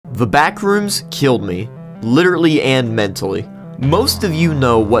The Backrooms killed me, literally and mentally. Most of you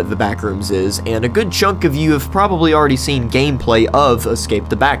know what the Backrooms is, and a good chunk of you have probably already seen gameplay of Escape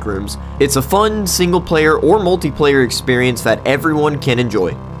the Backrooms. It's a fun single-player or multiplayer experience that everyone can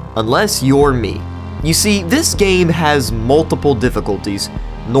enjoy, unless you're me. You see, this game has multiple difficulties.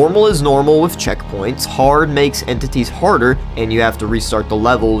 Normal is normal with checkpoints, hard makes entities harder, and you have to restart the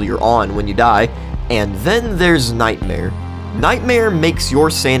level you're on when you die, and then there's Nightmare. Nightmare makes your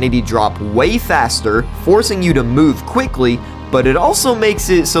sanity drop way faster, forcing you to move quickly, but it also makes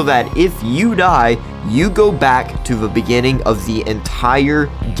it so that if you die, you go back to the beginning of the entire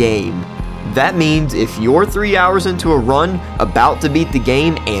game. That means if you're 3 hours into a run, about to beat the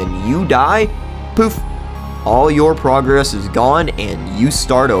game, and you die, poof, all your progress is gone and you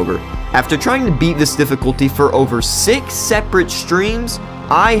start over. After trying to beat this difficulty for over 6 separate streams,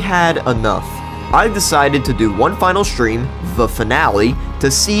 I had enough. I decided to do one final stream, the finale, to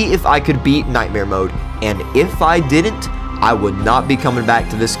see if I could beat Nightmare mode, and if I didn't, I would not be coming back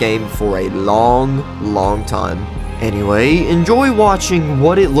to this game for a long time. Anyway, enjoy watching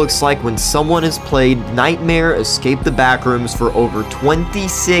what it looks like when someone has played Nightmare Escape the Backrooms for over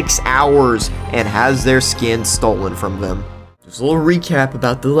 26 hours and has their skin stolen from them. Just a little recap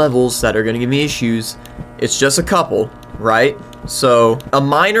about the levels that are going to give me issues. It's just a couple, right? So, a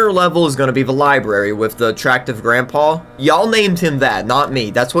minor level is going to be the library with the attractive grandpa. Y'all named him that, not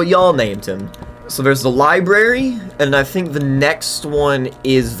me. That's what y'all named him. So there's the library, and I think the next one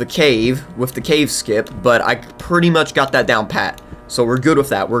is the cave, with the cave skip, but I pretty much got that down pat. So we're good with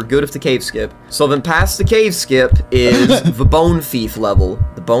that. We're good with the cave skip. So then past the cave skip is the Bone Thief level.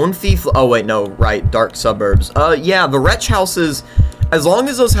 The Bone Thief, oh wait, no, right, Dark Suburbs. Yeah, the wretch houses, as long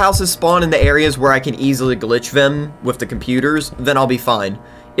as those houses spawn in the areas where I can easily glitch them with the computers, then I'll be fine.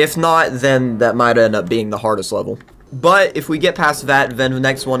 If not, then that might end up being the hardest level. But if we get past that, then the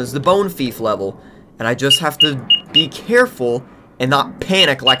next one is the Bone Thief level. And I just have to be careful and not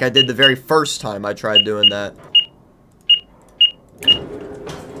panic like I did the very first time I tried doing that.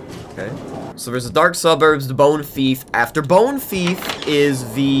 Okay. So there's the Dark Suburbs, the Bone Thief. After Bone Thief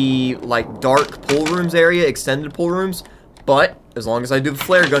is the, like, dark pool rooms area, extended pool rooms. But as long as I do the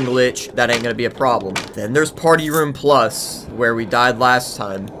flare gun glitch, that ain't gonna be a problem. Then there's Party Room Plus, where we died last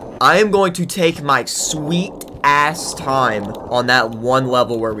time. I am going to take my sweet ass time on that one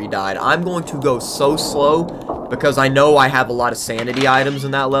level where we died. I'm going to go so slow because I know I have a lot of sanity items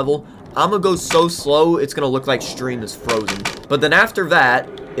in that level. I'm gonna go so slow it's gonna look like stream is frozen. But then after that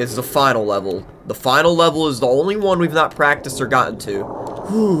is the final level. The final level is the only one we've not practiced or gotten to.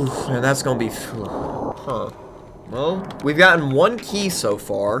 Whew, and that's gonna be well, we've gotten one key so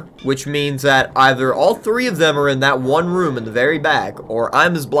far, which means that either all 3 of them are in that one room in the very back, or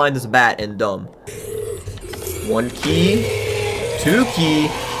I'm as blind as a bat and dumb. 1 key, 2 key.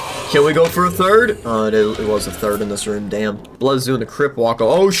 Can we go for a 3rd? Oh, it was a 3rd in this room, damn. Blood's doing the crip walk.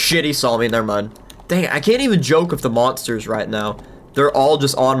 Oh shit, he saw me, never mind. Dang, I can't even joke with the monsters right now. They're all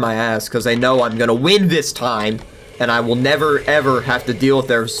just on my ass, because they know I'm gonna win this time, and I will never ever have to deal with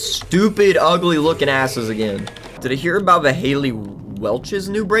their stupid, ugly looking asses again. Did I hear about the Haley Welch's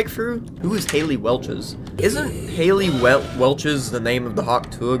new breakthrough? Who is Haley Welch's? Isn't Haley Welch's the name of the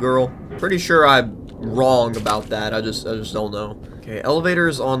Hawk Tuah girl? Pretty sure I'm wrong about that. I just don't know. Okay,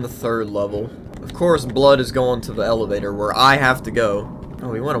 elevator's on the 3rd level. Of course, Blood is going to the elevator where I have to go.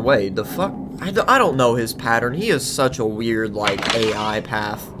 Oh, he went away. The fuck? I don't know his pattern. He is such a weird, like, AI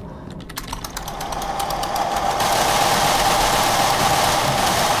path.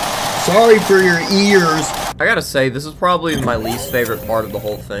 Sorry for your ears. I gotta say, this is probably my least favorite part of the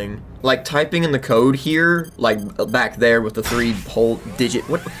whole thing. Like, typing in the code here, like, back there with the 3 whole digit,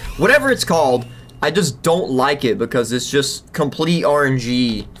 whatever it's called, I just don't like it because it's just complete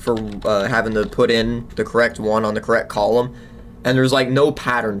RNG for having to put in the correct one on the correct column. And there's, like, no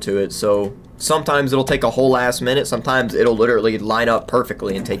pattern to it, so sometimes it'll take a whole ass minute, sometimes it'll literally line up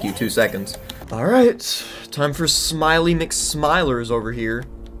perfectly and take you 2 seconds. Alright, time for Smiley McSmilers over here.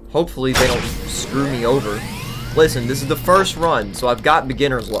 Hopefully they don't screw me over. Listen, this is the first run, so I've got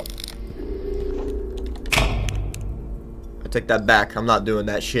beginner's luck. I take that back. I'm not doing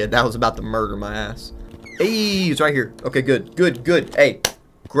that shit. That was about to murder my ass. Hey, it's right here. Okay, good, good, good. Hey,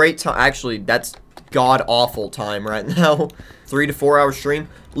 great time. Actually, that's god-awful time right now. 3 to 4 hour stream.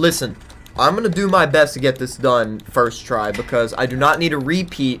 Listen, I'm gonna do my best to get this done first try because I do not need a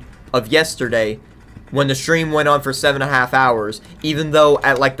repeat of yesterday when the stream went on for 7.5 hours, even though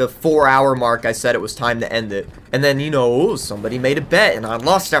at like the 4 hour mark I said it was time to end it. And then, you know, somebody made a bet and I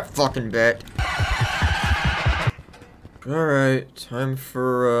lost that fucking bet. Alright, time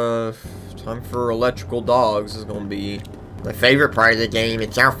for electrical dogs is gonna be My favorite part of the game,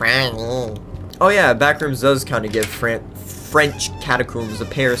 it's so fun. Oh yeah, Backrooms does kind of give French catacombs, the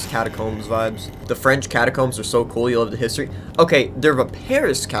Paris catacombs vibes. The French catacombs are so cool, you love the history. Okay, they're the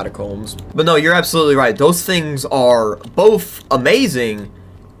Paris catacombs, but no, you're absolutely right. Those things are both amazing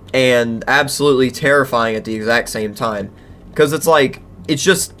and absolutely terrifying at the exact same time. Because it's like, it's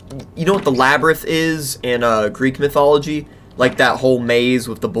just, you know what the labyrinth is in Greek mythology? Like that whole maze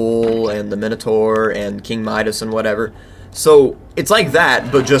with the bull and the Minotaur and King Midas and whatever. So, it's like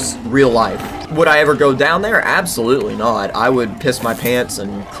that, but just real life. Would I ever go down there? Absolutely not. I would piss my pants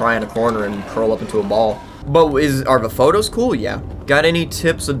and cry in a corner and curl up into a ball. But are the photos cool? Yeah. Got any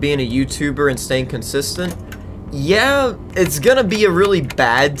tips of being a YouTuber and staying consistent? Yeah, it's gonna be a really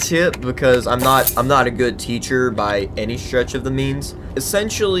bad tip because I'm not a good teacher by any stretch of the means.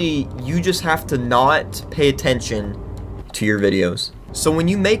 Essentially, you just have to not pay attention to your videos. So when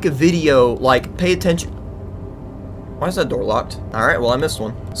you make a video, like, pay attention. Why is that door locked? Alright, well, I missed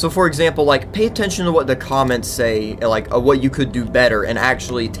one. So, for example, like, pay attention to what the comments say, like, what you could do better, and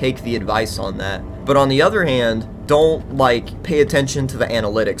actually take the advice on that. But on the other hand, don't, like, pay attention to the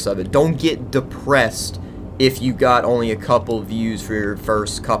analytics of it. Don't get depressed if you got only a couple views for your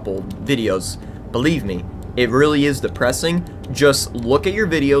first couple videos. Believe me, it really is depressing. Just look at your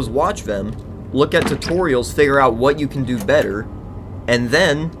videos, watch them, look at tutorials, figure out what you can do better, and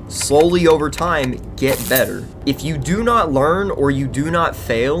then, slowly over time, get better. If you do not learn or you do not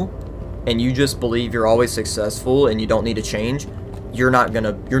fail, and you just believe you're always successful and you don't need to change, you're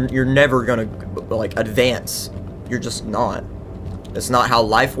never gonna, like, advance. You're just not. That's not how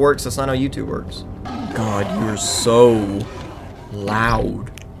life works, that's not how YouTube works. God, you're so loud.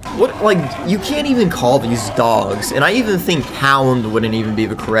 What, like, you can't even call these dogs, and I even think hound wouldn't even be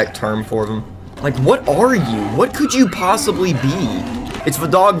the correct term for them. Like, what are you? What could you possibly be? It's the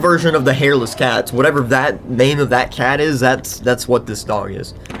dog version of the hairless cats. Whatever that name of that cat is, that's what this dog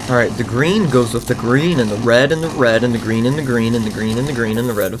is. Alright, the green goes with the green, and the red and the red, and the green and the green, and the green and the green, and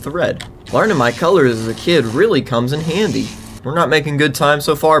the red with the red. Learning my colors as a kid really comes in handy. We're not making good time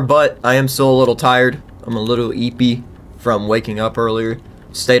so far, but I am still a little tired. I'm a little eepy from waking up earlier.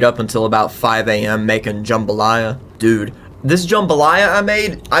 Stayed up until about 5 a.m. making jambalaya. Dude, this jambalaya I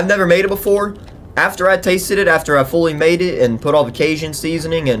made, I've never made it before. After I tasted it, after I fully made it and put all the Cajun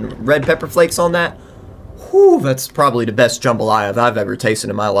seasoning and red pepper flakes on that, whew, that's probably the best jambalaya I've ever tasted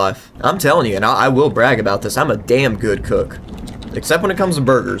in my life. I'm telling you, and I will brag about this, I'm a damn good cook. Except when it comes to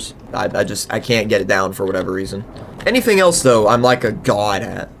burgers. I can't get it down for whatever reason. Anything else, though, I'm like a god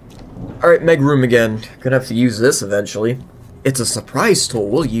at. Alright, make room again. Gonna have to use this eventually. It's a surprise tool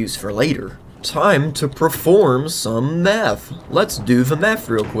we'll use for later. Time to perform some meth. Let's do the meth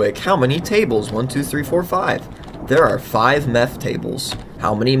real quick. How many tables? 1, 2, 3, 4, 5. There are 5 meth tables.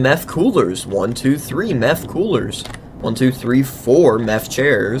 How many meth coolers? 1, 2, 3 meth coolers. 1, 2, 3, 4 meth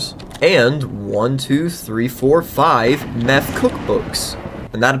chairs. And 1, 2, 3, 4, 5 meth cookbooks.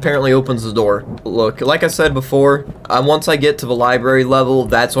 And that apparently opens the door. Look, like I said before, once I get to the library level,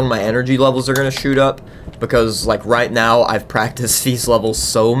 that's when my energy levels are going to shoot up. Because, like, right now, I've practiced these levels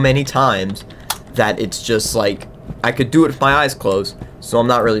so many times that it's just, like, I could do it with my eyes closed. So I'm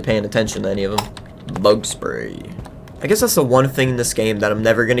not really paying attention to any of them. Bug spray. I guess that's the one thing in this game that I'm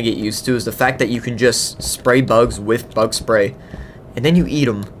never going to get used to is the fact that you can just spray bugs with bug spray. And then you eat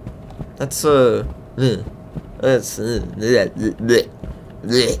them. That's,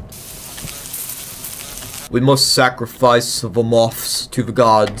 We must sacrifice the moths to the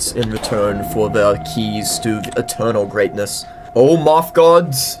gods in return for their keys to eternal greatness. O moth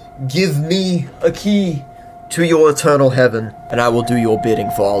gods, give me a key to your eternal heaven, and I will do your bidding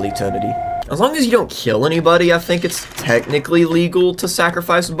for all eternity. As long as you don't kill anybody, I think it's technically legal to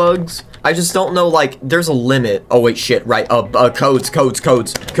sacrifice bugs. I just don't know, like, there's a limit. Oh wait, shit, right, codes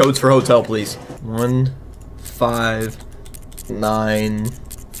for hotel, please. 1, 5, 9,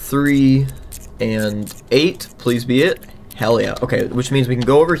 3, and 8, please be it. Hell yeah. Okay, which means we can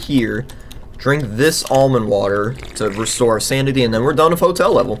go over here, drink this almond water to restore our sanity, and then we're done with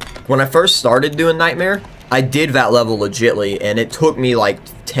hotel level. When I first started doing Nightmare, I did that level legitly, and it took me like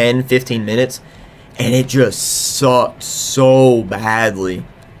 10-15 minutes, and it just sucked so badly.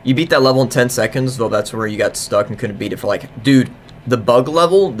 You beat that level in 10 seconds, though that's where you got stuck and couldn't beat it for like, dude, the bug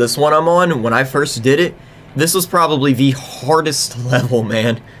level, this one I'm on, when I first did it, this was probably the hardest level,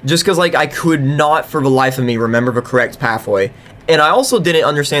 man. Just because, like, I could not for the life of me remember the correct pathway. And I also didn't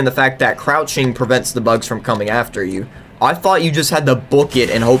understand the fact that crouching prevents the bugs from coming after you. I thought you just had to book it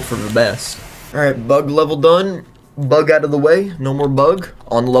and hope for the best. Alright, bug level done. Bug out of the way. No more bug.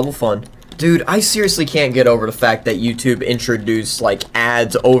 On the level fun. Dude, I seriously can't get over the fact that YouTube introduced, like,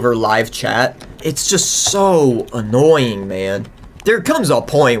 ads over live chat. it's just so annoying, man. There comes a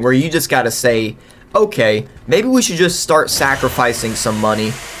point where you just gotta say, okay, maybe we should just start sacrificing some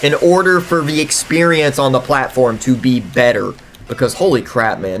money in order for the experience on the platform to be better. Because holy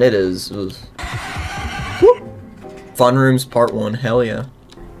crap, man, it is. Fun Rooms Part 1, hell yeah.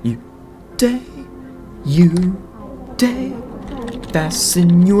 You day,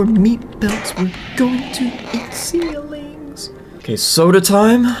 fasten your meat belts, we're going to eat ceilings. Okay, soda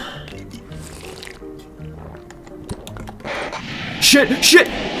time. Shit!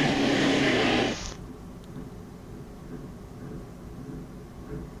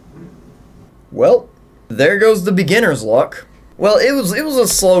 Well, there goes the beginner's luck. Well, it was a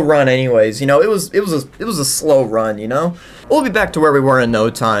slow run anyways, you know, it was a slow run, you know? We'll be back to where we were in no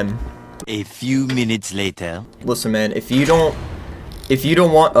time. A few minutes later. Listen, man, if you don't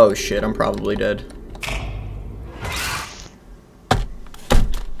want, oh shit, I'm probably dead.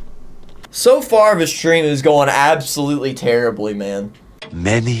 So far, the stream is going absolutely terribly, man.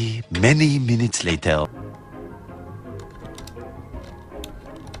 Many minutes later.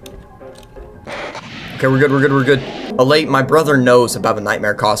 Okay, we're good. Alate, my brother knows about the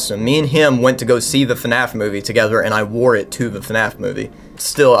nightmare costume. Me and him went to go see the FNAF movie together, and I wore it to the FNAF movie.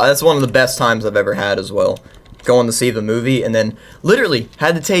 Still, that's one of the best times I've ever had as well. Going to see the movie, and then literally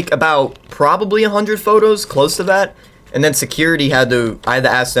had to take about probably 100 photos, close to that. And then security I had to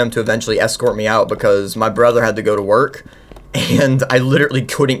ask them to eventually escort me out because my brother had to go to work, and I literally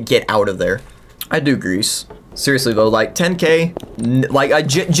couldn't get out of there. I do Grease. Seriously though, like 10K, like I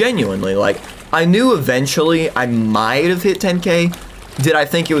genuinely, like I knew eventually I might have hit 10K. Did I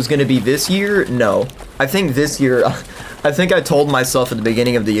think it was going to be this year? No. I think this year, I think I told myself at the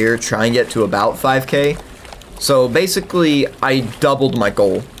beginning of the year, try and get to about 5K. So basically, I doubled my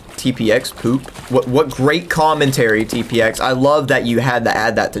goal. TPX, poop. What great commentary, TPX. I love that you had to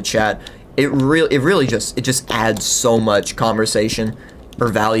add that to chat. It really just adds so much conversation or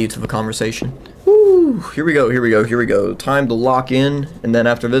value to the conversation. Woo, here we go. Time to lock in, and then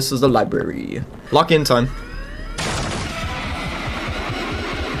after this is the library. Lock in time.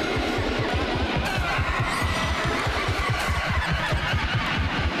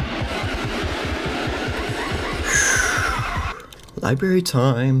 Library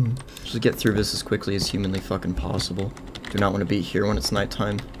time. Just get through this as quickly as humanly fucking possible. Do not want to be here when it's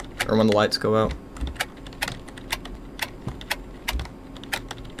nighttime, or when the lights go out.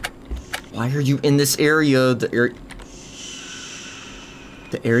 Why are you in this area? The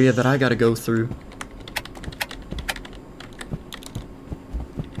area that I gotta go through.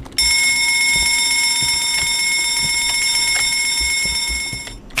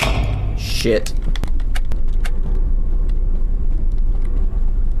 Shit.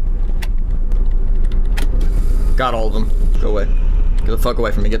 Got all of them. Go away. Get the fuck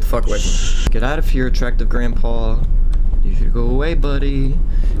away from me. Get the fuck away from me. Get out of here, attractive grandpa. You should go away, buddy.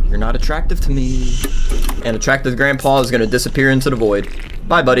 You're not attractive to me. And attractive grandpa is gonna disappear into the void.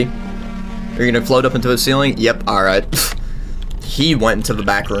 Bye, buddy. You're gonna float up into the ceiling? Yep, alright. He went into the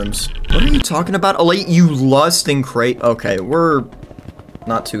back rooms. What are you talking about? Alate, you lusting crate. Okay, we're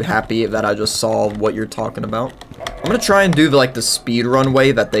not too happy that I just saw what you're talking about. I'm gonna try and do like the speed run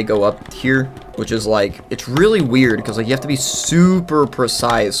way that they go up here, which is like, it's really weird because like you have to be super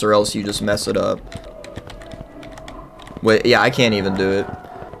precise or else you just mess it up. Wait, yeah, I can't even do it.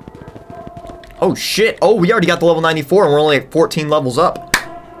 Oh shit! Oh, we already got the level 94 and we're only like 14 levels up.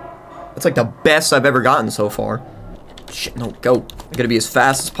 That's like the best I've ever gotten so far. Shit, no, go. I gotta be as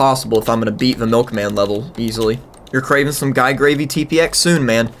fast as possible if I'm gonna beat the Milkman level easily. You're craving some guy gravy TPX soon,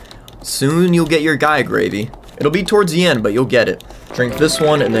 man. Soon you'll get your guy gravy. It'll be towards the end, but you'll get it. Drink this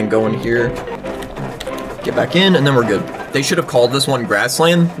one and then go in here. Get back in and then we're good. They should have called this one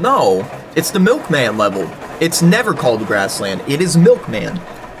Grassland. No, it's the Milkman level. It's never called Grassland. It is Milkman.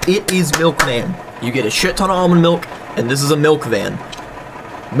 It is Milkman. You get a shit ton of almond milk, and this is a milk van.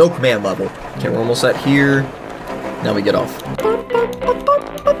 Milkman level. Okay, we're almost at here. Now we get off.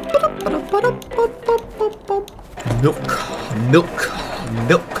 Milk, milk,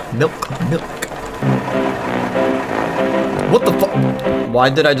 milk, milk, milk. What the fuck? Why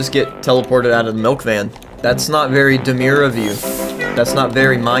did I just get teleported out of the milk van? That's not very demure of you. That's not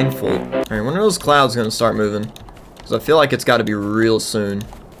very mindful. Alright, when are those clouds gonna start moving? Because I feel like it's gotta be real soon.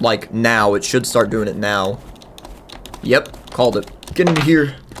 Like, now. It should start doing it now. Yep, called it. Get into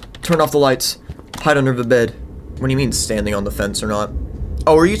here. Turn off the lights. Hide under the bed. What do you mean, standing on the fence or not?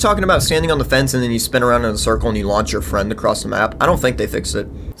 Oh, are you talking about standing on the fence and then you spin around in a circle and you launch your friend across the map? I don't think they fixed it.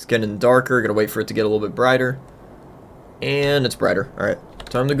 It's getting darker. Gotta wait for it to get a little bit brighter. And it's brighter. Alright.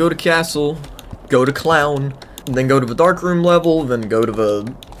 Time to go to castle. Go to clown. And then go to the dark room level. Then go to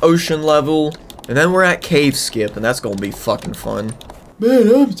the ocean level. And then we're at Cave Skip, and that's gonna be fucking fun.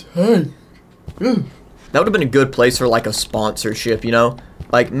 Man, I'm tired. That would have been a good place for like a sponsorship, you know?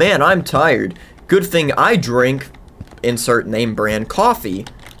 Like, man, I'm tired. Good thing I drink, insert name brand, coffee.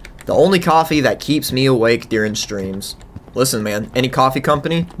 The only coffee that keeps me awake during streams. Listen, man, any coffee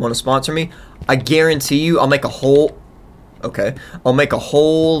company want to sponsor me? I guarantee you I'll make a whole... Okay. I'll make a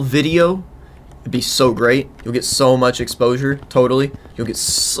whole video. It'd be so great. You'll get so much exposure. Totally. You'll get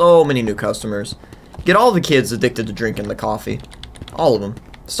so many new customers. Get all the kids addicted to drinking the coffee. All of them.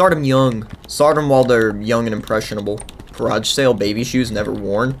 Start them young. Start them while they're young and impressionable. Garage sale baby shoes never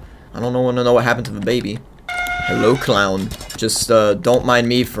worn. I don't want to know what happened to the baby. Hello, clown. Just don't mind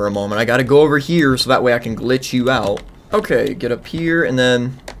me for a moment. I gotta go over here so that way I can glitch you out. Okay, get up here and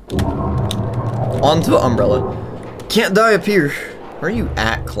then onto the umbrella. Can't die up here. Where are you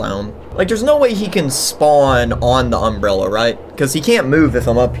at, clown? Like, there's no way he can spawn on the umbrella, right? Because he can't move if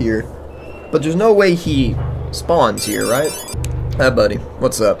I'm up here. But there's no way he spawns here, right? Hey, buddy.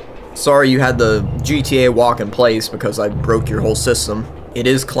 What's up? Sorry you had the GTA walk in place because I broke your whole system. It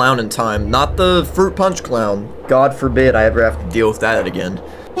is clowning time, not the fruit punch clown. God forbid I ever have to deal with that again.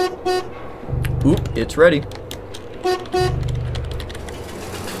 Oop, it's ready.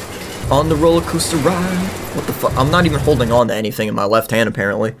 On the roller coaster ride. What the fuck? I'm not even holding on to anything in my left hand,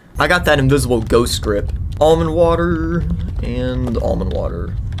 apparently. I got that invisible ghost grip. Almond water and almond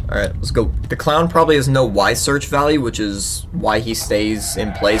water. Alright, let's go. The clown probably has no Y search value, which is why he stays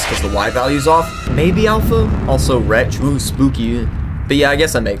in place because the Y value's off. Maybe alpha? Also wretch. Ooh, spooky. But yeah, I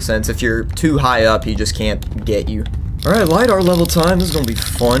guess that makes sense. If you're too high up, he just can't get you. Alright, LiDAR level time. This is gonna be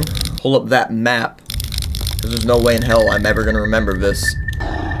fun. Pull up that map. Because there's no way in hell I'm ever gonna remember this.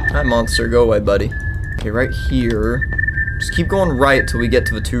 Alright, monster, go away, buddy. Okay, right here. Just keep going right till we get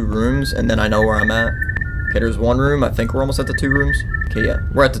to the 2 rooms, and then I know where I'm at. Okay, there's 1 room. I think we're almost at the 2 rooms. Okay, yeah,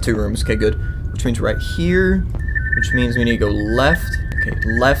 we're at the 2 rooms. Okay, good. Which means right here, which means we need to go left. Okay,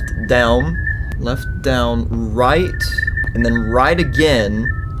 left, down, right, and then right again,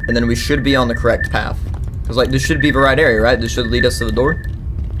 and then we should be on the correct path. Because, like, this should be the right area, right? This should lead us to the door.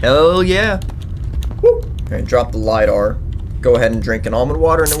 Hell yeah. Woo. Alright, drop the LiDAR. Go ahead and drink an almond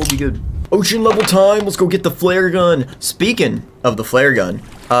water, and then we'll be good. Ocean level time. Let's go get the flare gun. Speaking of the flare gun,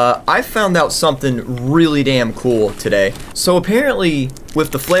 I found out something really damn cool today. So apparently,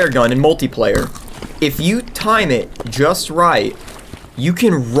 with the flare gun in multiplayer, if you time it just right, you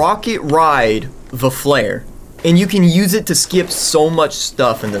can rocket ride the flare. And you can use it to skip so much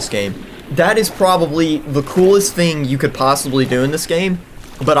stuff in this game. That is probably the coolest thing you could possibly do in this game,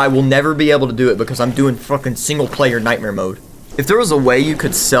 but I will never be able to do it because I'm doing fucking single player nightmare mode. If there was a way you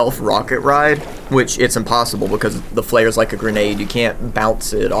could self-rocket ride, which it's impossible because the flare's like a grenade, you can't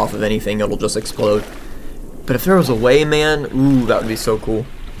bounce it off of anything, it'll just explode. But if there was a way, man, ooh, that would be so cool.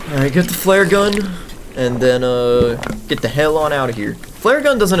 Alright, get the flare gun, and then, get the hell on out of here. Flare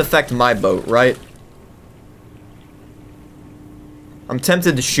gun doesn't affect my boat, right? I'm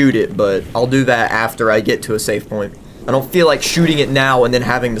tempted to shoot it, but I'll do that after I get to a safe point. I don't feel like shooting it now and then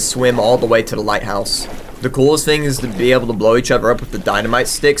having to swim all the way to the lighthouse. The coolest thing is to be able to blow each other up with the dynamite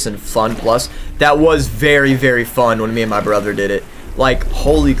sticks and fun plus. That was very, very fun when me and my brother did it. Like,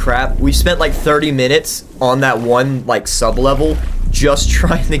 holy crap. We spent like 30 minutes on that one, like, sub-level just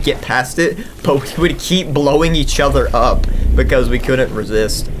trying to get past it, but we would keep blowing each other up because we couldn't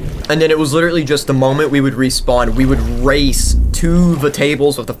resist. And then it was literally just the moment we would respawn, we would race to the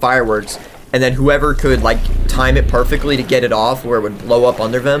tables with the fireworks, and then whoever could, like, time it perfectly to get it off where it would blow up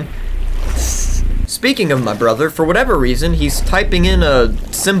under them. Speaking of my brother, for whatever reason, he's typing in a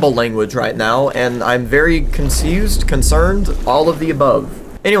symbol language right now, and I'm very confused, concerned, all of the above.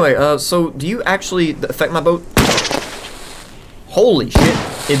 Anyway, so do you actually affect my boat? Holy shit,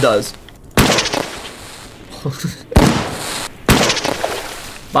 it does.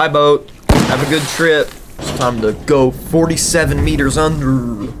 Bye, boat. Have a good trip. It's time to go 47 meters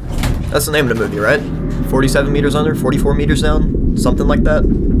under. That's the name of the movie, right? 47 meters under, 44 meters down, something like that. I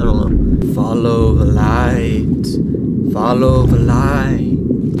don't know. Follow the light. Follow the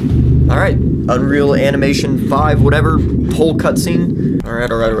light. Alright. Unreal Animation 5, whatever. Whole cutscene.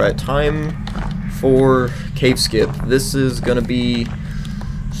 Alright. Time for Cave Skip. This is gonna be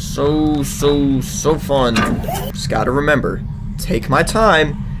so fun. Just gotta remember. Take my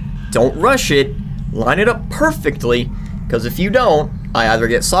time. Don't rush it. Line it up perfectly. Because if you don't, I either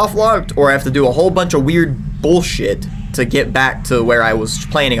get soft locked or I have to do a whole bunch of weird bullshit to get back to where I was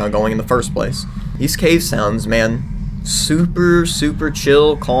planning on going in the first place. These cave sounds, man, super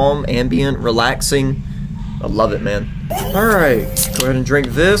chill, calm, ambient, relaxing. I love it, man. Alright, go ahead and drink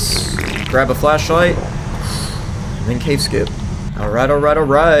this, grab a flashlight, and then cave skip.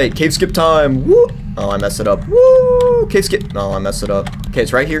 Alright. Cave skip time. Woo! Oh, I messed it up. Woo! Cave skip. No, I messed it up. Okay,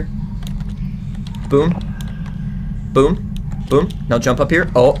 it's right here. Boom. Boom. Boom. Now jump up here.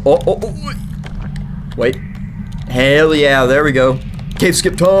 Oh. Wait. Hell yeah, there we go. Cave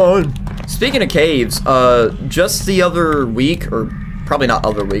skip time. Speaking of caves, just the other week, or probably not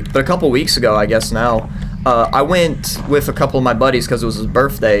other week, but a couple weeks ago, I guess now, I went with a couple of my buddies because it was his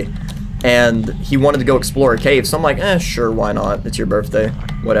birthday, and he wanted to go explore a cave, so I'm like, sure, why not? It's your birthday,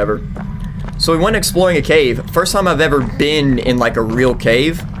 whatever. So we went exploring a cave. First time I've ever been in, like, a real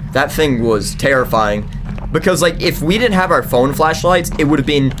cave. That thing was terrifying, because, like, if we didn't have our phone flashlights, it would have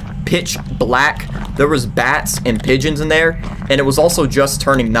been pitch black. There was bats and pigeons in there, and it was also just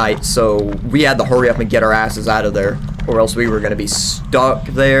turning night, so we had to hurry up and get our asses out of there, or else we were going to be stuck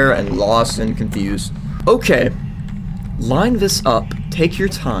there and lost and confused. Okay, line this up, take your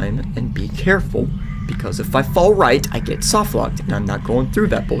time, and be careful, because if I fall right, I get soft locked, and I'm not going through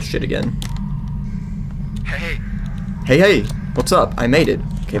that bullshit again. Hey, what's up? I made it.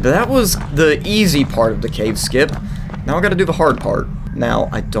 Okay, but that was the easy part of the cave skip. Now I gotta do the hard part. Now,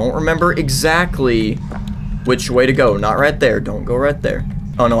 I don't remember exactly which way to go. Not right there. Don't go right there.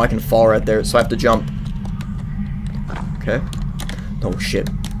 Oh no, I can fall right there, so I have to jump. Okay. Oh shit.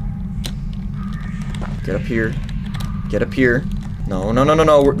 Get up here. Get up here. No.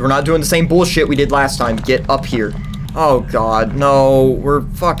 We're not doing the same bullshit we did last time. Get up here. Oh god, no. We're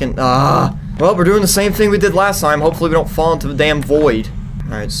fucking, well, we're doing the same thing we did last time. Hopefully we don't fall into the damn void.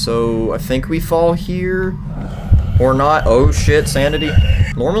 Alright, so I think we fall here. Or not. Oh shit, sanity.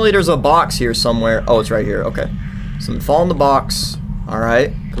 Normally there's a box here somewhere. Oh, it's right here. Okay. So I'm fall in the box.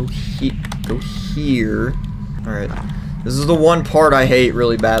 Alright. Go here. Alright. This is the one part I hate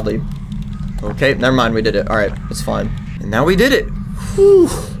really badly. Okay, never mind, we did it. Alright, it's fine. And now we did it. Whew.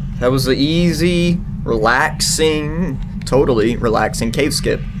 That was an easy, relaxing, totally relaxing cave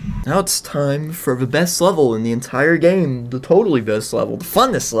skip. Now it's time for the best level in the entire game. The totally best level. The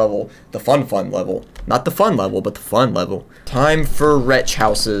funnest level. The fun level. Not the fun level, but the fun level. Time for wretch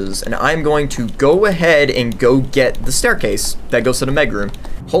houses. And I'm going to go ahead and go get the staircase that goes to the meg room.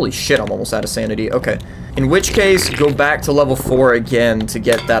 Holy shit, I'm almost out of sanity. Okay. In which case, go back to level 4 again to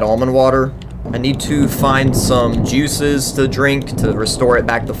get that almond water. I need to find some juices to drink to restore it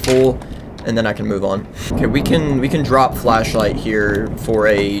back to full. And then I can move on. Okay, we can drop flashlight here for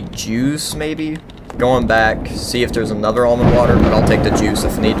a juice, maybe? Going back, see if there's another almond water, but I'll take the juice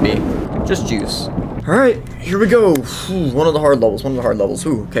if need be. Just juice. Alright, here we go. One of the hard levels.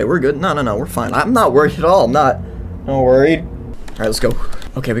 Ooh, okay, we're good. No, we're fine. I'm not worried at all. I'm not worried. Alright, let's go.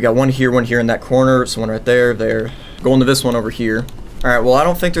 Okay, we got one here in that corner. So one right there, Going to this one over here. Alright, well, I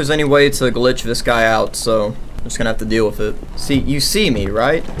don't think there's any way to glitch this guy out, so I'm just gonna have to deal with it. See, you see me,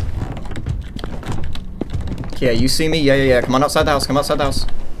 right? Yeah, you see me? Yeah. Come on outside the house. Come outside the house.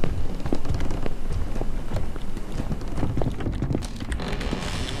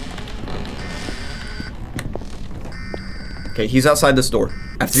 Okay, he's outside this door.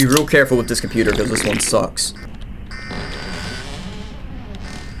 I have to be real careful with this computer because this one sucks.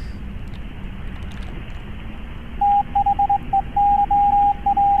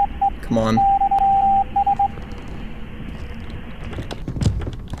 Come on.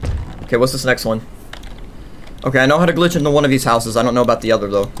 Okay, what's this next one? Okay, I know how to glitch into one of these houses. I don't know about the other,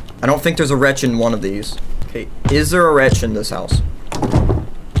 though. I don't think there's a wretch in one of these. Okay, is there a wretch in this house?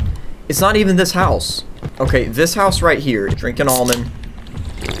 It's not even this house. Okay, this house right here. Drink an almond.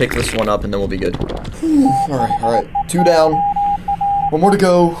 Pick this one up, and then we'll be good. Alright. 2 down. 1 more to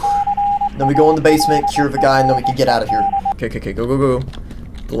go. Then we go in the basement, cure the guy, and then we can get out of here. Okay, go.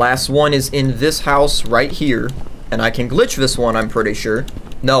 The last one is in this house right here. And I can glitch this one, I'm pretty sure.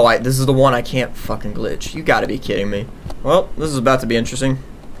 No, this is the one I can't fucking glitch. You gotta be kidding me. Well, this is about to be interesting.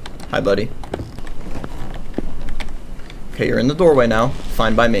 Hi, buddy. Okay, you're in the doorway now.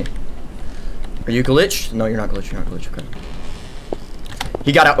 Fine by me. Are you glitched? No, you're not glitched. Okay.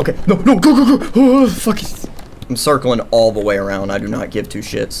 He got out. Okay. No, go. Oh, fuck it. I'm circling all the way around. I do not give 2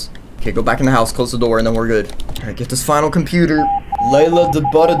 shits. Okay, go back in the house, close the door, and then we're good. Alright, get this final computer. Layla the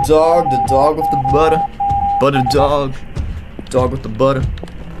butter dog. The dog with the butter. Butter dog. Dog with the butter.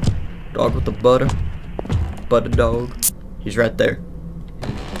 Dog with the butter. Butter dog. He's right there.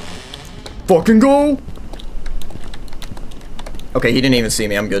 Fucking go! Okay, he didn't even see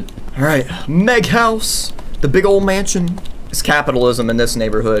me. I'm good. Alright. Meg house. The big old mansion. It's capitalism in this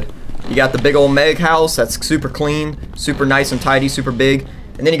neighborhood. You got the big old Meg house that's super clean, super nice and tidy, super big.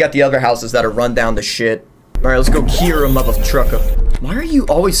 And then you got the other houses that are run down to shit. Alright, let's go Kira, mother trucker. Why are you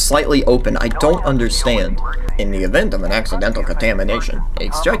always slightly open? I don't understand. In the event of an accidental contamination,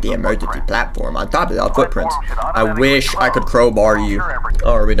 extract the emergency platform on top of our footprints. I wish I could crowbar you.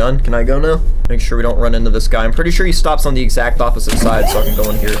 Oh, are we done? Can I go now? Make sure we don't run into this guy. I'm pretty sure he stops on the exact opposite side, so I can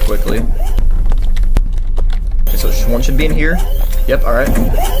go in here quickly. Okay, so one should be in here. Yep, alright.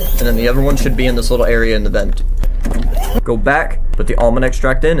 And then the other one should be in this little area in the vent. Go back, put the almond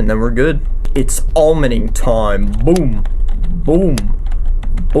extract in, and then we're good. It's almonding time. Boom. Boom.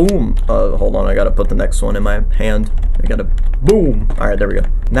 Boom. Hold on, I gotta put the next one in my hand. I gotta, boom. Alright, there we go.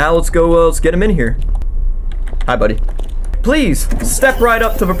 Now let's go, let's get him in here. Hi, buddy. Please, step right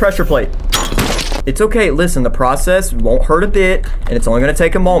up to the pressure plate. It's okay, listen, the process won't hurt a bit, and it's only gonna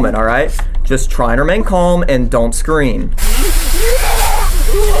take a moment, alright? Just try and remain calm, and don't scream.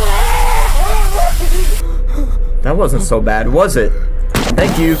 That wasn't so bad, was it?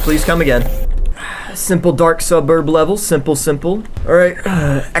 Thank you, please come again. Simple dark suburb level, simple. Alright,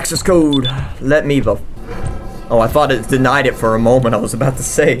 access code, let me the... Oh, I thought it denied it for a moment, I was about to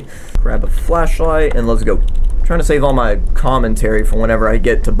say. Grab a flashlight, and let's go. I'm trying to save all my commentary for whenever I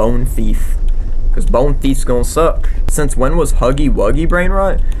get to Bone Thief. Because Bone Thief's gonna suck. Since when was Huggy Wuggy brain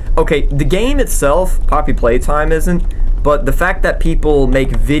rot? Okay, the game itself, Poppy Playtime isn't, but the fact that people make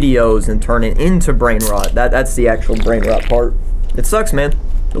videos and turn it into brain rot, that's the actual brain rot part. It sucks, man.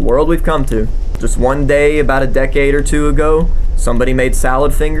 The world we've come to. Just one day, about a decade or two ago, somebody made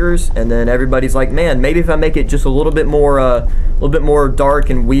salad fingers, and then everybody's like, man, maybe if I make it just a little bit more dark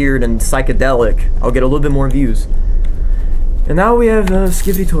and weird and psychedelic, I'll get a little bit more views. And now we have a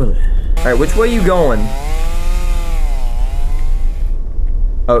Skibbity Toilet. Alright, which way you going?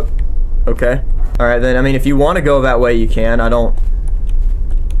 Oh, okay. Alright then, I mean, if you want to go that way, you can. I don't...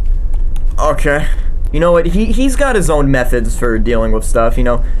 Okay. You know what, he's got his own methods for dealing with stuff, you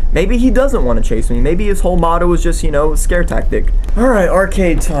know. Maybe he doesn't want to chase me. Maybe his whole motto was just, you know, scare tactic. Alright,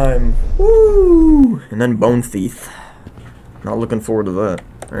 arcade time. Woo! And then Bone Thief. Not looking forward to that.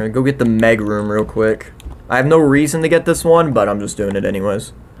 Alright, go get the Meg room real quick. I have no reason to get this one, but I'm just doing it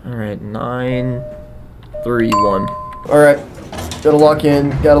anyways. Alright, 9, 3, 1. Alright, gotta lock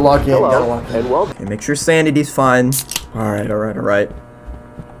in, gotta lock in. And welcome. Okay, make sure sanity's fine. Alright. Alright.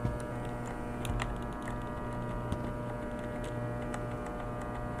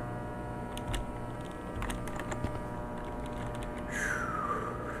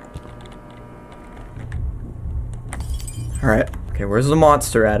 Okay, where's the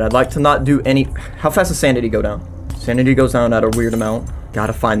monster at? I'd like to not do any... How fast does sanity go down? Sanity goes down at a weird amount.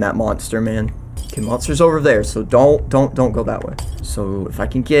 Gotta find that monster, man. Okay, monster's over there, so don't go that way. So if I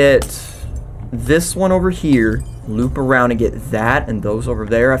can get this one over here, loop around and get that and those over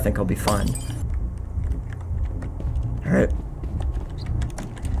there, I think I'll be fine. Alright.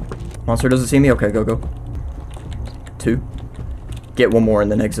 Monster doesn't see me? Okay, go. 2. Get one more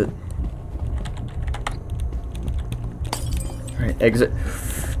and then exit. Alright, exit.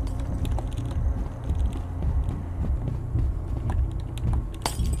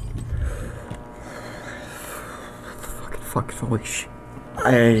 Fuck, holy shit.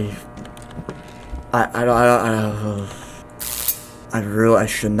 I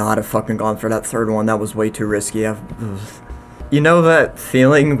should not have fucking gone for that third one. That was way too risky. You know that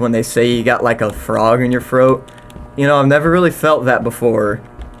feeling when they say you got like a frog in your throat? You know, I've never really felt that before,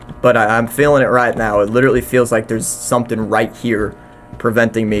 but I'm feeling it right now. It literally feels like there's something right here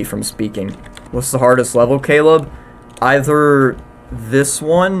preventing me from speaking. What's the hardest level, Caleb? Either this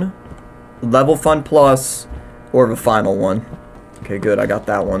one, Level Fun Plus, or the final one. Okay, good, I got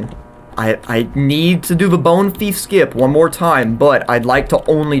that one. I need to do the Bone Thief skip one more time, but I'd like to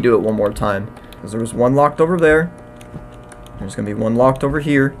only do it one more time. Because there was one locked over there. There's gonna be one locked over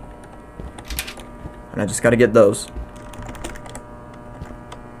here. And I just gotta get those.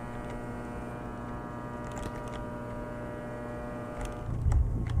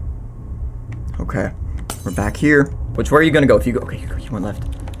 Okay, we're back here. Which way are you gonna go? If you go, okay, you went left.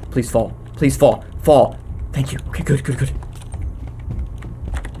 Please fall. Please fall. Fall. Thank you. Okay, good.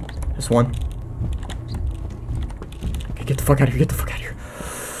 Just one. Okay, get the fuck out of here.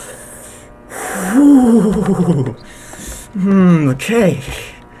 Okay.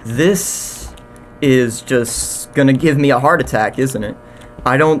 This is just gonna give me a heart attack, isn't it?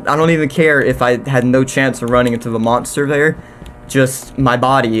 I don't even care if I had no chance of running into the monster there. Just, my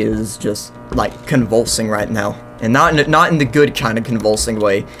body is just, like, convulsing right now. And not in the good kind of convulsing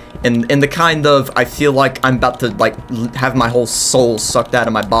way. In the kind of, I feel like I'm about to, like, have my whole soul sucked out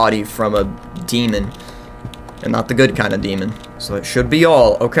of my body from a demon. And not the good kind of demon. So it should be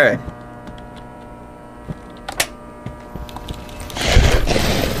all. Okay.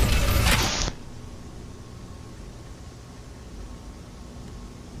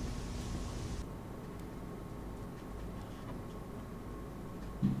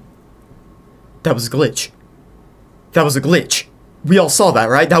 That was a glitch. That was a glitch. We all saw that,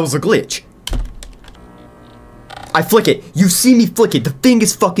 right? That was a glitch. I flick it. You see me flick it. The thing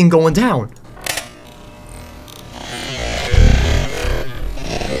is fucking going down.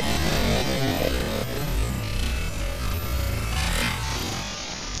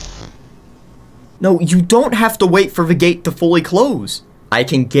 No, you don't have to wait for the gate to fully close. I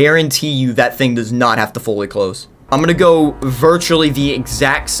can guarantee you that thing does not have to fully close. I'm gonna go virtually the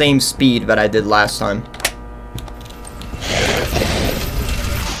exact same speed that I did last time.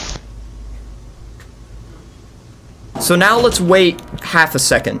 So now let's wait half a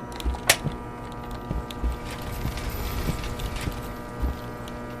second.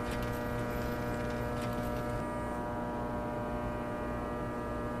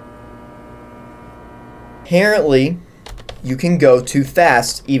 Apparently, you can go too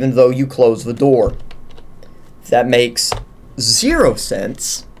fast even though you close the door. That makes 0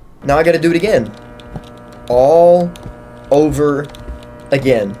 sense. Now I gotta do it again. All over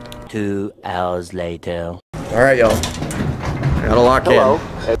again. 2 hours later. Alright, y'all. I gotta lock in.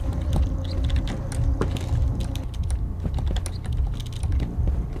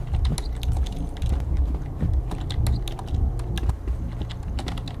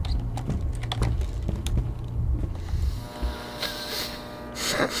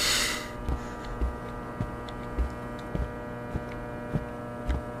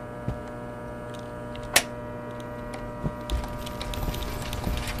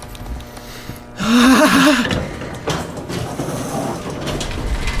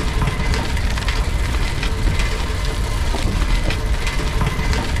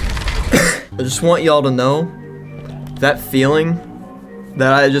 I just want y'all to know that feeling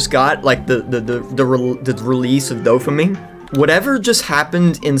that I just got, like the release of dopamine. Whatever just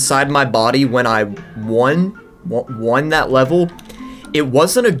happened inside my body when I won that level, it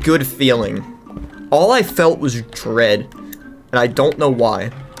wasn't a good feeling. All I felt was dread, and I don't know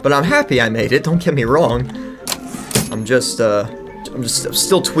why. But I'm happy I made it. Don't get me wrong. I'm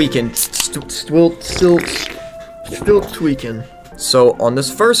still tweaking. Still tweaking. So on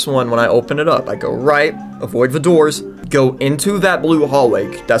this first one, when I open it up, I go right, avoid the doors, go into that blue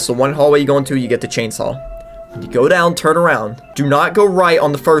hallway. That's the one hallway you go into, you get the chainsaw. You go down, turn around. Do not go right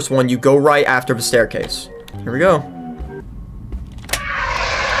on the first one, you go right after the staircase. Here we go.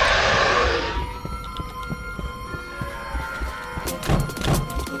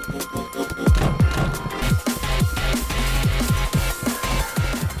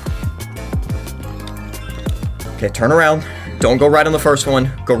 Okay, turn around. Don't go right on the first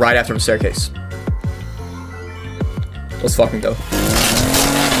one. Go right after the staircase. Let's fucking go.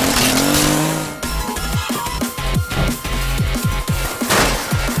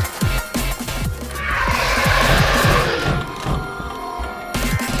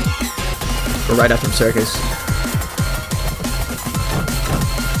 Go right after the staircase.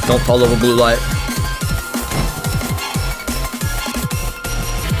 Don't follow the blue light.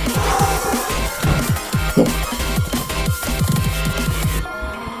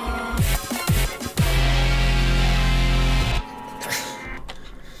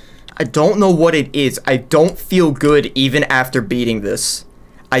 I don't know what it is. I don't feel good even after beating this.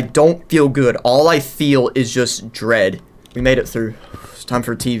 I don't feel good. All I feel is just dread. We made it through. It's time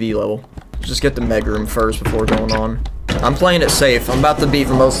for a TV level. Just get the mega room first before going on. I'm playing it safe. I'm about to be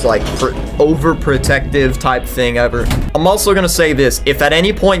the most, like, overprotective type thing ever. I'm also gonna say this. If at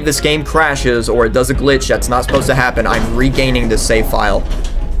any point this game crashes or it does a glitch that's not supposed to happen, I'm regaining this save file.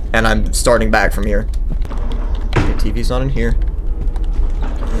 And I'm starting back from here. Okay, TV's not in here.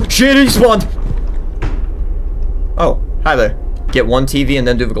 Shit, he spawned! Oh, hi there. Get one TV and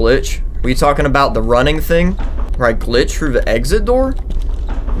then do the glitch? Were you talking about the running thing? Where I glitch through the exit door?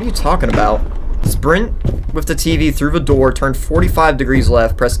 What are you talking about? Sprint with the TV through the door, turn 45 degrees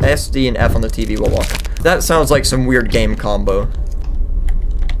left, press SD and F on the TV while walking. That sounds like some weird game combo.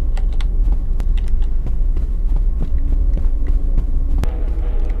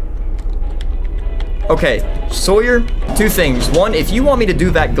 Okay, Sawyer, two things. One, if you want me to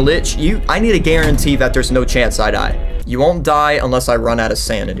do that glitch, I need a guarantee that there's no chance I die. You won't die unless I run out of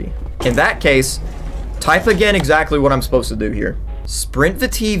sanity. In that case, type again exactly what I'm supposed to do here. Sprint the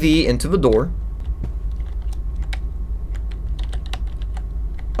TV into the door.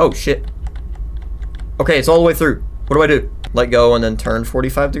 Oh, shit. Okay, it's all the way through. What do I do? Let go and then turn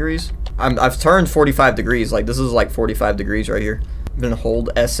 45 degrees? I've turned 45 degrees. Like, this is like 45 degrees right here. Then hold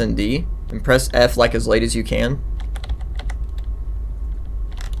S and D. And press F like as late as you can.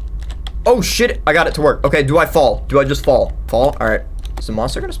 Oh shit, I got it to work. Okay, do I fall? Do I just fall? Fall? Alright. Is the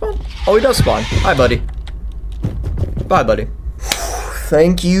monster gonna spawn? Oh, he does spawn. Hi, buddy. Bye, buddy.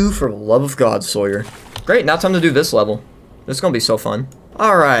 Thank you for the love of God, Sawyer. Great, now time to do this level. This is gonna be so fun.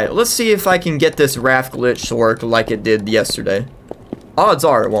 Alright, let's see if I can get this raft glitch to work like it did yesterday. Odds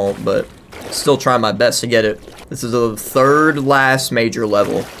are it won't, but still trying my best to get it. This is the third last major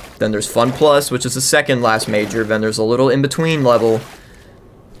level. Then there's Fun Plus, which is the second last major. Then there's a little in-between level.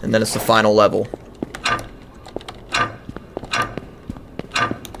 And then it's the final level. I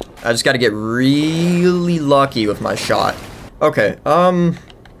just gotta get really lucky with my shot. Okay,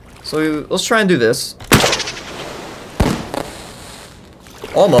 so let's try and do this.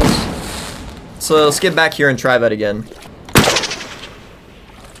 Almost. So let's get back here and try that again.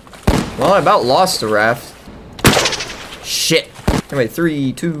 Well, I about lost the raft. Shit. Anyway,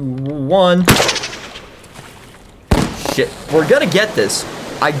 3, 2, 1. Shit. We're gonna get this.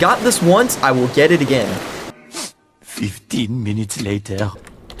 I got this once, I will get it again. 15 minutes later.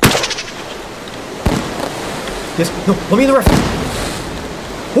 Yes, no, let me in the raft.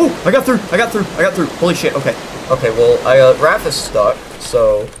 Oh, I got through. Holy shit, okay. Okay, well, raft is stuck,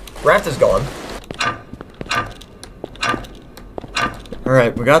 so raft is gone.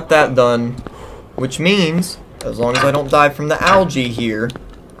 Alright, we got that done, which means, as long as I don't die from the algae here,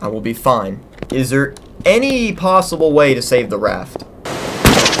 I will be fine. Is there any possible way to save the raft?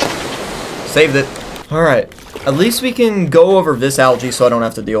 Saved it. Alright, at least we can go over this algae so I don't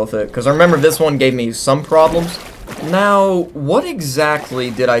have to deal with it, because I remember this one gave me some problems. Now, what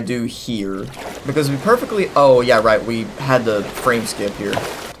exactly did I do here? Because we perfectly... Oh, yeah, right, we had the frame skip here.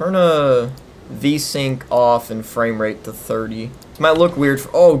 Turn a VSync off and frame rate to 30. This might look weird.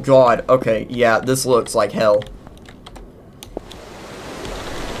 Oh, God. Okay, yeah, this looks like hell.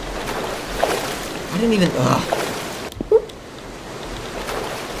 I didn't even...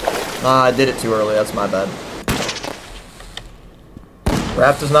 I did it too early. That's my bad.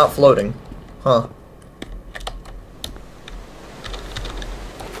 Raft is not floating. Huh.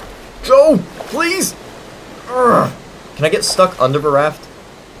 Go! Please! Ugh. Can I get stuck under the raft?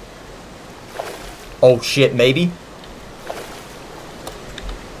 Oh shit, maybe?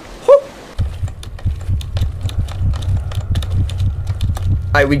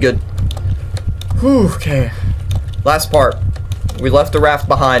 Alright, we good. Whew, okay. Last part. We left the raft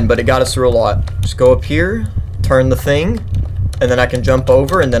behind, but it got us through a lot. Just go up here, turn the thing, and then I can jump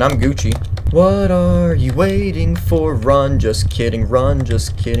over, and then I'm Gucci. What are you waiting for? Run, just kidding, run,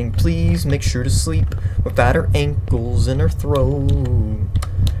 just kidding. Please make sure to sleep without her ankles in her throat.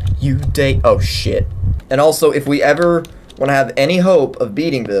 You date. Oh shit. And also, if we ever want to have any hope of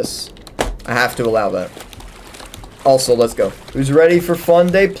beating this, I have to allow that. Also, let's go. Who's ready for Fun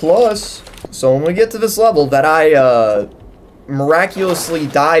Day Plus? So when we get to this level that I miraculously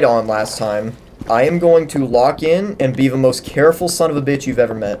died on last time, I am going to lock in and be the most careful son of a bitch you've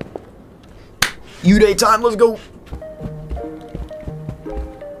ever met. U-Day time, let's go!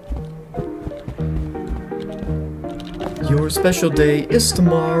 Your special day is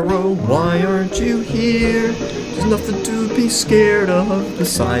tomorrow, why aren't you here? There's nothing to be scared of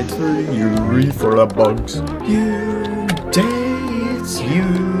besides for you for the bugs. U-Day, it's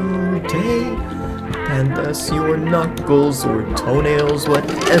U-Day. And thus your knuckles or toenails,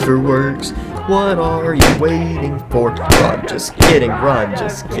 whatever works. What are you waiting for? Run, just kidding, run,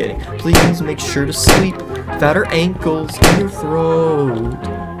 just kidding. Please make sure to sleep without her ankles in your throat.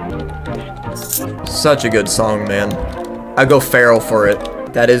 Such a good song, man. I go feral for it.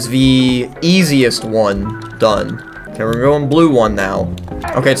 That is the easiest one done. Okay, we're going blue one now.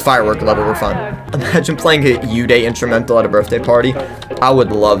 Okay, it's firework level, we're fine. Imagine playing a U-Day instrumental at a birthday party. I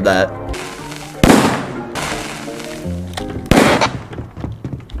would love that.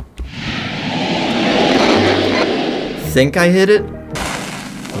 Think I hit it?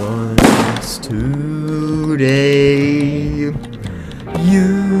 Once today,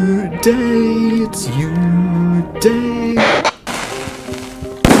 U-Day, it's U-Day.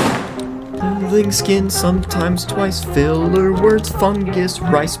 Building skin, sometimes twice, filler words, fungus,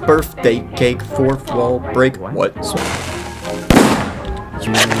 rice, birthday cake, fourth wall break. What?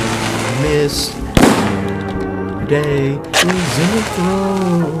 You missed U-Day, was in the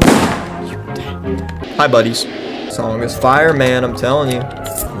throat. Hi, buddies. Song is fire, man, I'm telling you.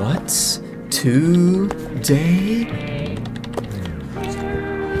 What's today?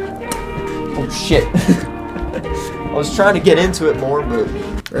 Oh shit. I was trying to get into it more, but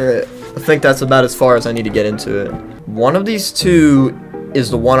alright. I think that's about as far as I need to get into it. One of these two is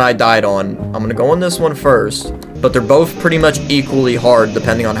the one I died on. I'm gonna go on this one first, but they're both pretty much equally hard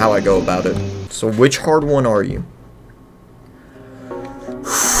depending on how I go about it. So which hard one are you?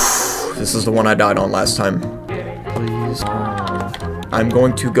 This is the one I died on last time. Please. I'm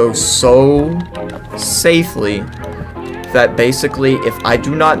going to go so safely that basically if I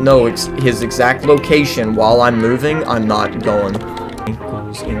do not know his exact location while I'm moving, I'm not going.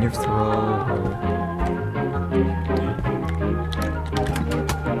 Ankles in your throat.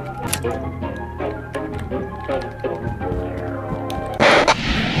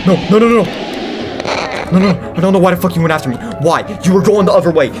 No, no, no, no. No, no, I don't know why the fuck you went after me. Why? You were going the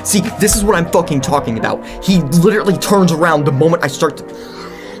other way. See, this is what I'm fucking talking about. He literally turns around the moment I start to...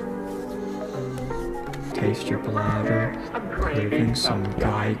 Taste your bladder, craving some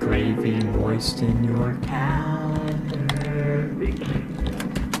guy gravy moist in your calendar.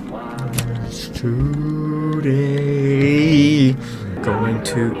 Today, going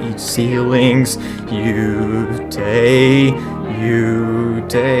to eat ceilings, you day.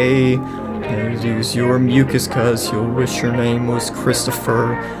 Use your mucus cause you'll wish your name was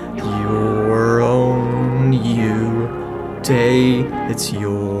Christopher. Your own you day, it's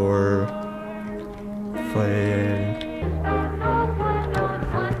your fate.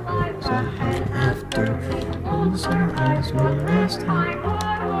 So after close our eyes one last time.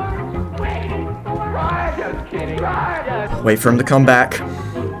 Wait for him to come back.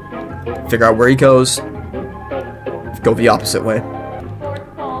 Figure out where he goes. Go the opposite way.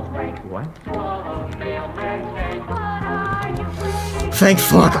 What? Thank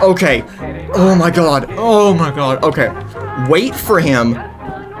fuck. Okay. Oh my god. Oh my god. Okay. Wait for him.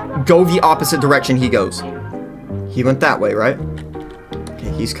 Go the opposite direction he goes. He went that way, right?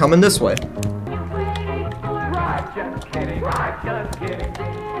 Okay, he's coming this way.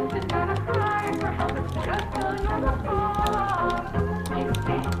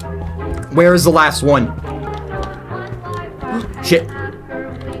 Where is the last one? Shit.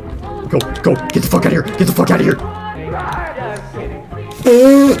 Go, go, get the fuck out of here. Get the fuck out of here.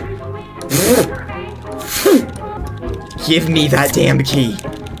 Give me that damn key.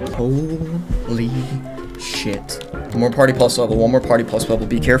 Holy shit. One more party plus level, one more party plus level.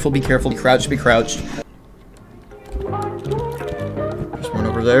 Be careful, be careful, be crouched, be crouched. There's one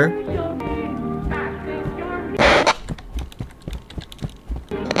over there.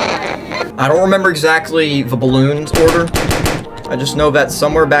 I don't remember exactly the balloons order. I just know that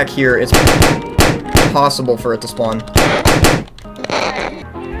somewhere back here it's possible for it to spawn.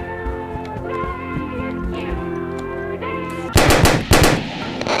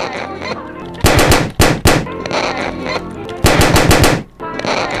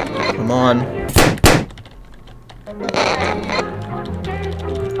 Come on.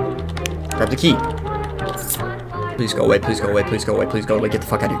 Grab the key. Please go away, please go away, please go away, please go away. Get the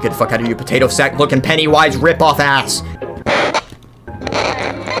fuck out of here, get the fuck out of here, you potato sack looking Pennywise rip-off ass.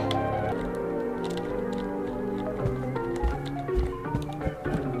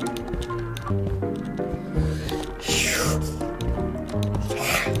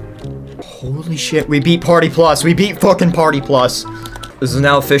 Holy shit, we beat Party Plus. We beat fucking Party Plus. This is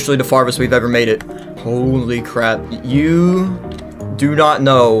now officially the farthest we've ever made it. Holy crap. You do not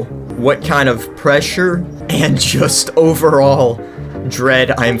know what kind of pressure and just overall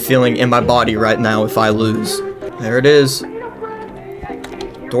dread I am feeling in my body right now if I lose. There it is.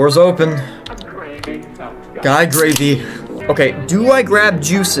 Doors open. Guy gravy. Okay, do I grab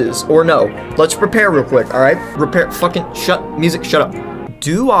juices or no? Let's prepare real quick, alright? Repair. Fucking shut. Music, shut up.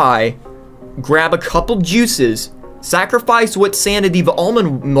 Do I grab a couple juices, sacrifice what sanity the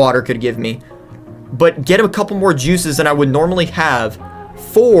almond water could give me, but get a couple more juices than I would normally have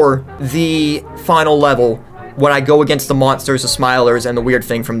for the final level when I go against the monsters, the smilers, and the weird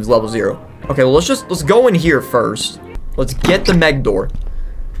thing from level 0. Okay, well, let's go in here first. Let's get the Meg door.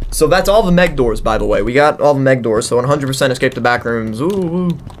 So that's all the Meg doors, by the way. We got all the Meg doors, so 100% escape the back rooms.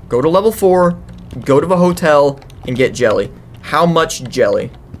 Ooh. Go to level 4, go to the hotel, and get jelly. How much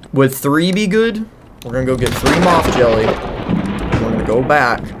jelly? Would 3 be good? We're gonna go get 3 moth jelly. We're gonna go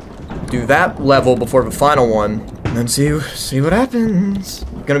back, do that level before the final one, and then see what happens.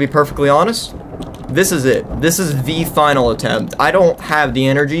 Gonna be perfectly honest, this is it. This is the final attempt. I don't have the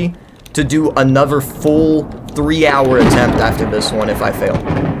energy to do another full 3-hour attempt after this one if I fail.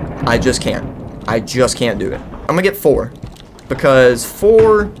 I just can't. I just can't do it. I'm gonna get 4, because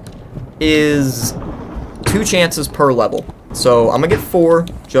 4 is 2 chances per level. So I'm gonna get 4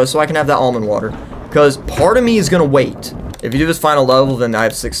 just so I can have that almond water, because part of me is gonna wait. If you do this final level, then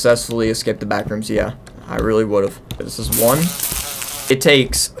I've successfully escaped the backrooms. Yeah, I really would have. This is 1. It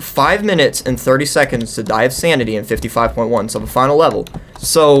takes 5 minutes and 30 seconds to die of sanity in 55.1, so the final level.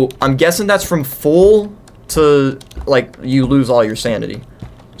 So I'm guessing that's from full to, like, you lose all your sanity.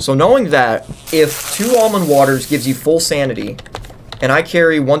 So knowing that, if 2 almond waters gives you full sanity, and I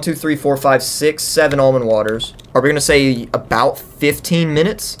carry 1, 2, 3, 4, 5, 6, 7 almond waters, are we gonna say about 15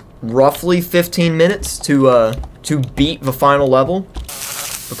 minutes? roughly 15 minutes to beat the final level.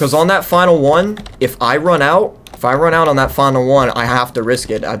 Because on that final one, if I run out on that final one, I have to risk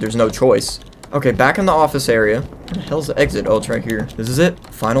it. There's no choice. Okay, back in the office area. Where the hell's the exit? Oh, it's right here. This is it.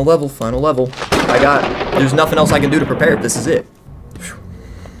 Final level, final level. There's nothing else I can do to prepare. This is it.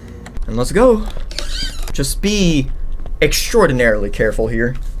 And let's go. Just be extraordinarily careful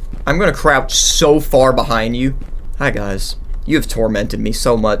here. I'm gonna crouch so far behind you. Hi, guys. You have tormented me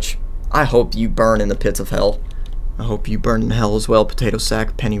so much. I hope you burn in the pits of hell. I hope you burn in hell as well, potato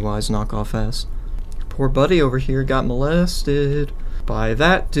sack, Pennywise knockoff ass. Your poor buddy over here got molested by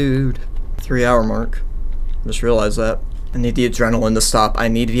that dude. 3-hour mark. Just realized that. I need the adrenaline to stop. I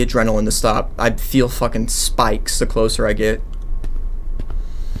need the adrenaline to stop. I feel fucking spikes the closer I get.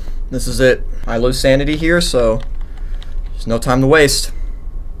 This is it. I lose sanity here, so there's no time to waste.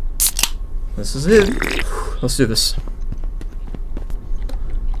 This is it. Let's do this.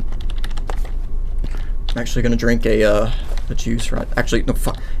 I'm actually gonna drink a juice, right? Actually, no,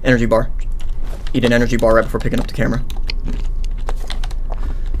 fuck. Energy bar. Eat an energy bar right before picking up the camera.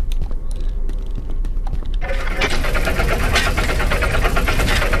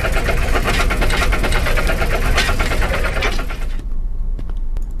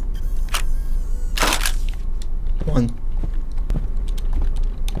 One.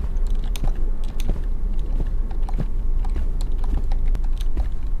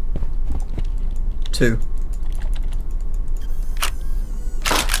 Two.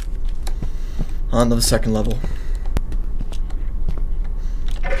 On to the second level.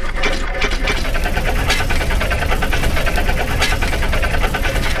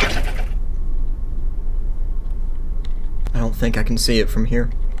 I don't think I can see it from here.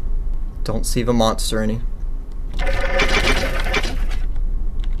 Don't see the monster any.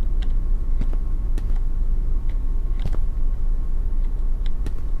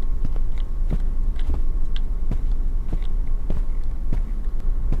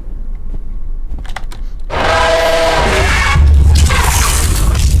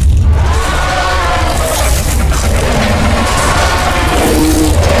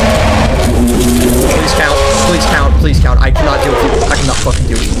 Please count. I cannot deal with you. I cannot fucking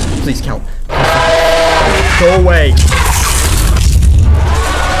deal with you. Please count. Go away.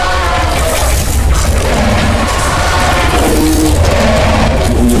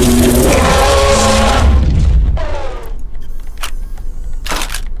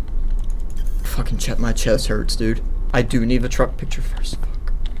 Fucking my chest hurts, dude. I do need the truck picture first. Fuck.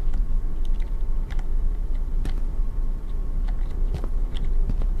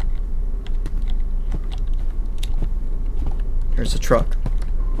 Here's the truck.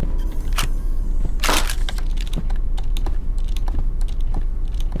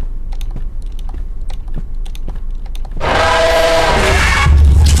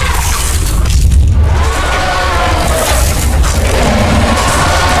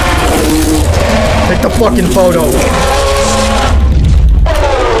 Take the fucking photo.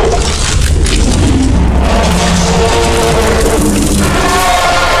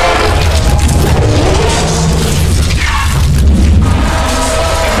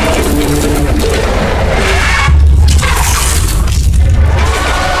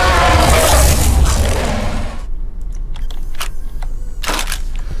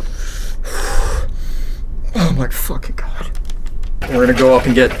 Oh my fucking god. We're gonna go up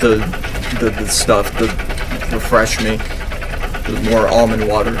and get the stuff to refresh me. The more almond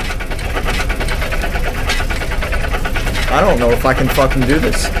water. I don't know if I can fucking do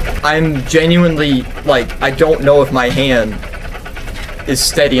this. I'm genuinely, like, I don't know if my hand is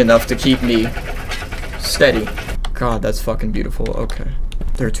steady enough to keep me steady. God, that's fucking beautiful. Okay.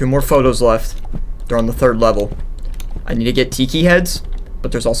 There are 2 more photos left. They're on the 3rd level. I need to get tiki heads,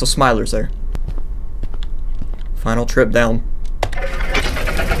 but there's also smilers there. Final trip down.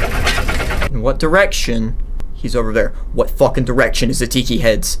 In what direction? He's over there. What fucking direction is the tiki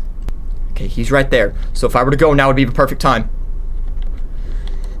heads? Okay, he's right there. So if I were to go now, would be the perfect time.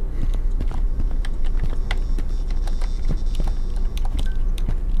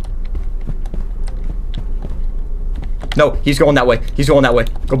 No, he's going that way. He's going that way.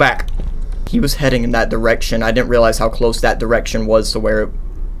 Go back. He was heading in that direction. I didn't realize how close that direction was to where it...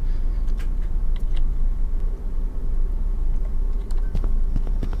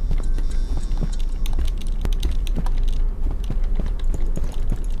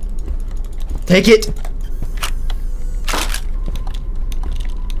 Take it!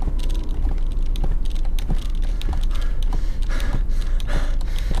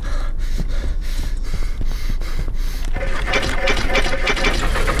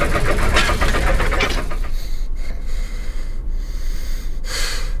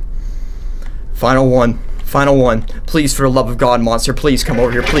 Final one. Final one. Please, for the love of God, monster, please come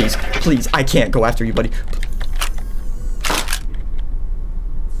over here. Please. Please. I can't go after you, buddy.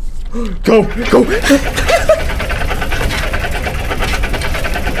 Go. Go.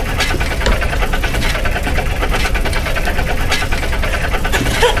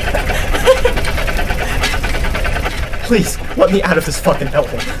 Please, let me out of this fucking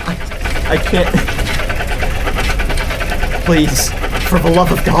hellhole. I can't. Please, for the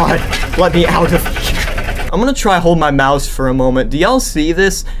love of God, let me out of here. I'm gonna try hold my mouse for a moment. Do y'all see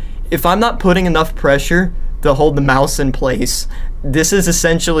this? If I'm not putting enough pressure to hold the mouse in place, this is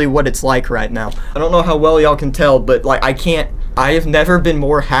essentially what it's like right now. I don't know how well y'all can tell, but like I have never been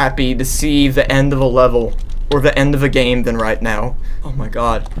more happy to see the end of a level or the end of a game than right now. Oh my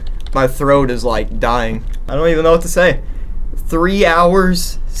God. My throat is like dying. I don't even know what to say. 3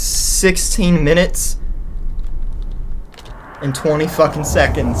 hours, 16 minutes, and 20 fucking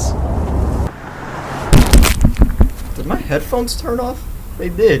seconds. Did my headphones turn off? They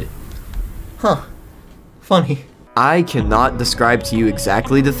did. Huh. Funny. I cannot describe to you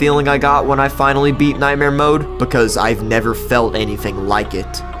exactly the feeling I got when I finally beat Nightmare Mode, because I've never felt anything like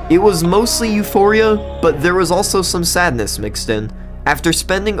it. It was mostly euphoria, but there was also some sadness mixed in. After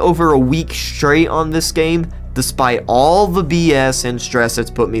spending over a week straight on this game, despite all the BS and stress it's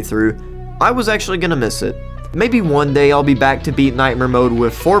put me through, I was actually gonna miss it. Maybe one day I'll be back to beat Nightmare Mode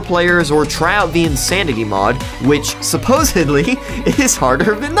with 4 players or try out the Insanity mod, which supposedly is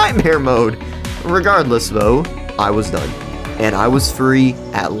harder than Nightmare Mode. Regardless though, I was done. And I was free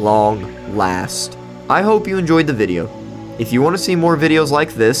at long last. I hope you enjoyed the video. If you want to see more videos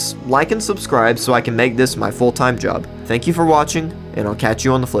like this, like and subscribe so I can make this my full-time job. Thank you for watching, and I'll catch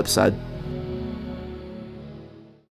you on the flip side.